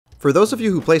For those of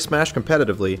you who play Smash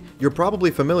competitively, you're probably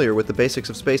familiar with the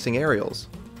basics of spacing aerials.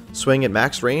 Swing at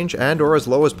max range and or as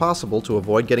low as possible to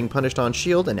avoid getting punished on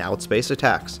shield and outspace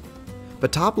attacks.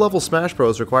 But top level Smash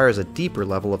Bros requires a deeper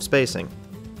level of spacing.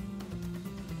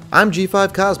 I'm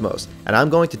G5 Cosmos, and I'm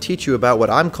going to teach you about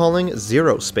what I'm calling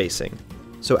ZeRo spacing.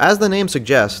 So as the name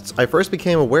suggests, I first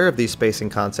became aware of these spacing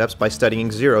concepts by studying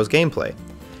ZeRo's gameplay.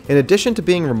 In addition to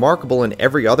being remarkable in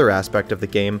every other aspect of the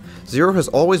game, ZeRo has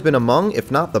always been among,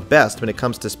 if not the best, when it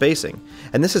comes to spacing,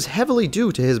 and this is heavily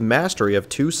due to his mastery of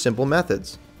two simple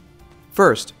methods.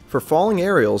 First, for falling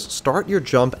aerials, start your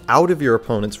jump out of your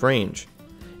opponent's range.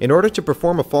 In order to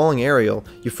perform a falling aerial,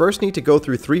 you first need to go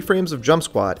through 3 frames of jump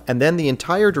squat and then the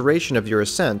entire duration of your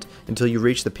ascent until you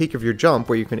reach the peak of your jump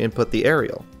where you can input the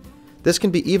aerial. This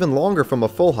can be even longer from a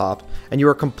full hop, and you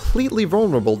are completely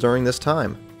vulnerable during this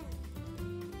time.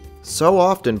 So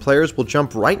often, players will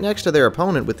jump right next to their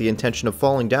opponent with the intention of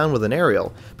falling down with an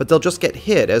aerial, but they'll just get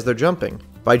hit as they're jumping.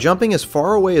 By jumping as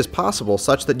far away as possible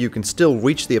such that you can still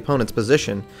reach the opponent's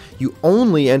position, you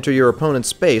only enter your opponent's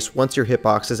space once your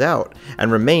hitbox is out,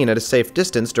 and remain at a safe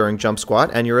distance during jump squat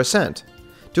and your ascent.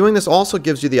 Doing this also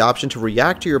gives you the option to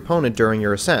react to your opponent during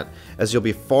your ascent, as you'll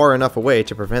be far enough away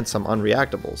to prevent some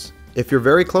unreactables. If you're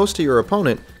very close to your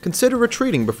opponent, consider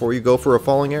retreating before you go for a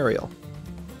falling aerial.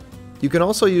 You can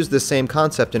also use this same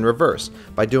concept in reverse,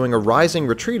 by doing a rising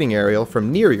retreating aerial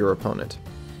from near your opponent.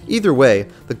 Either way,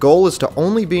 the goal is to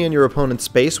only be in your opponent's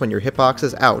space when your hitbox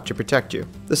is out to protect you.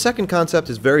 The second concept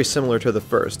is very similar to the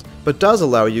first, but does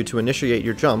allow you to initiate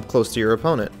your jump close to your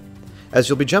opponent. As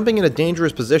you'll be jumping in a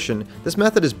dangerous position, this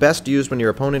method is best used when your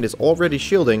opponent is already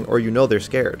shielding or you know they're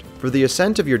scared. For the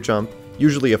ascent of your jump,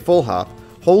 usually a full hop,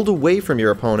 hold away from your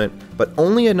opponent, but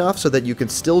only enough so that you can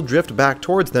still drift back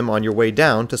towards them on your way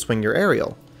down to swing your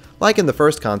aerial. Like in the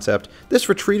first concept, this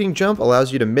retreating jump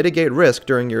allows you to mitigate risk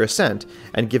during your ascent,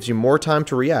 and gives you more time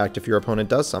to react if your opponent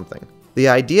does something. The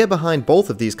idea behind both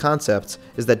of these concepts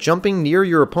is that jumping near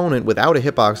your opponent without a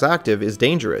hitbox active is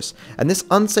dangerous, and this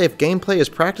unsafe gameplay is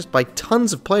practiced by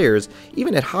tons of players,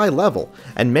 even at high level,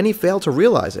 and many fail to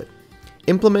realize it.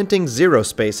 Implementing ZeRo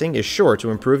spacing is sure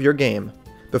to improve your game.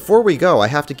 Before we go, I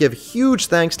have to give huge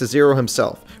thanks to ZeRo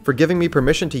himself for giving me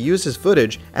permission to use his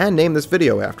footage and name this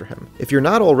video after him. If you're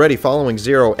not already following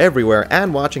ZeRo everywhere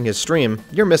and watching his stream,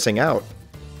 you're missing out.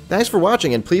 Thanks for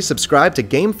watching, and please subscribe to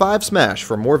Game 5 Smash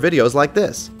for more videos like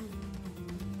this.